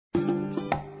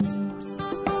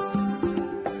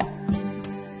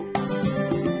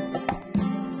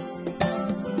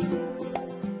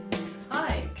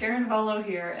Volo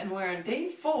here, and we're on day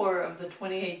 4 of the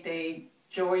 28-day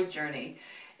joy journey.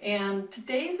 And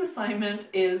today's assignment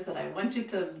is that I want you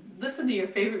to listen to your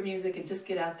favorite music and just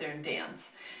get out there and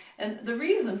dance. And the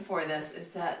reason for this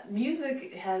is that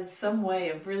music has some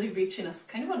way of really reaching us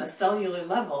kind of on a cellular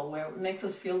level where it makes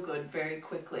us feel good very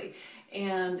quickly.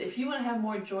 And if you want to have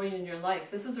more joy in your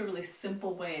life, this is a really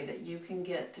simple way that you can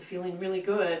get to feeling really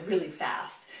good really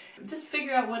fast. Just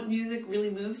figure out what music really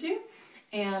moves you.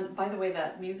 And by the way,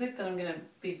 that music that I'm going to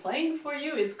be playing for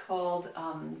you is called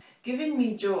Giving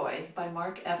Me Joy by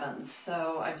Mark Evans.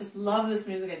 So I just love this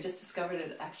music. I just discovered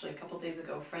it actually a couple days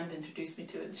ago. A friend introduced me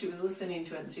to it, and she was listening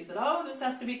to it, and she said, oh, this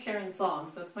has to be Karin's song.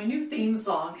 So it's my new theme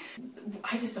song.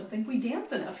 I just don't think we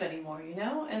dance enough anymore, you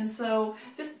know? And so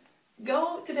just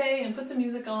go today and put some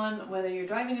music on, whether you're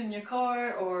driving in your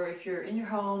car or if you're in your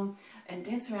home, and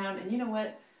dance around. And you know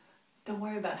what? Don't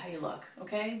worry about how you look,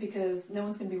 okay? Because no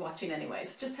one's going to be watching anyway.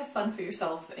 So just have fun for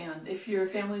yourself, and if your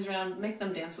family's around, make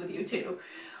them dance with you too.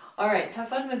 All right, have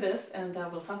fun with this, and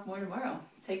we'll talk more tomorrow.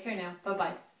 Take care now.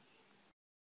 Bye-bye.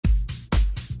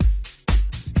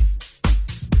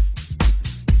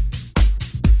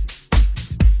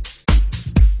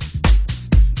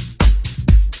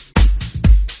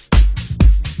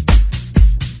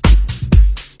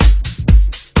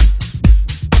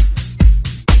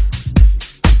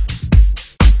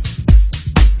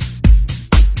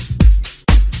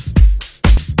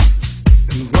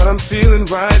 What I'm feeling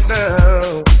right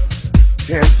now,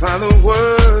 can't find the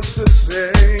words to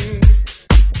say.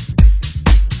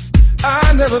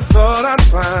 I never thought I'd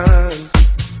find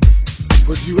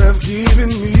what you have given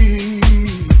me,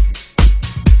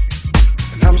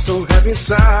 and I'm so happy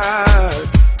inside.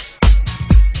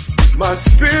 My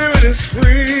spirit is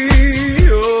free.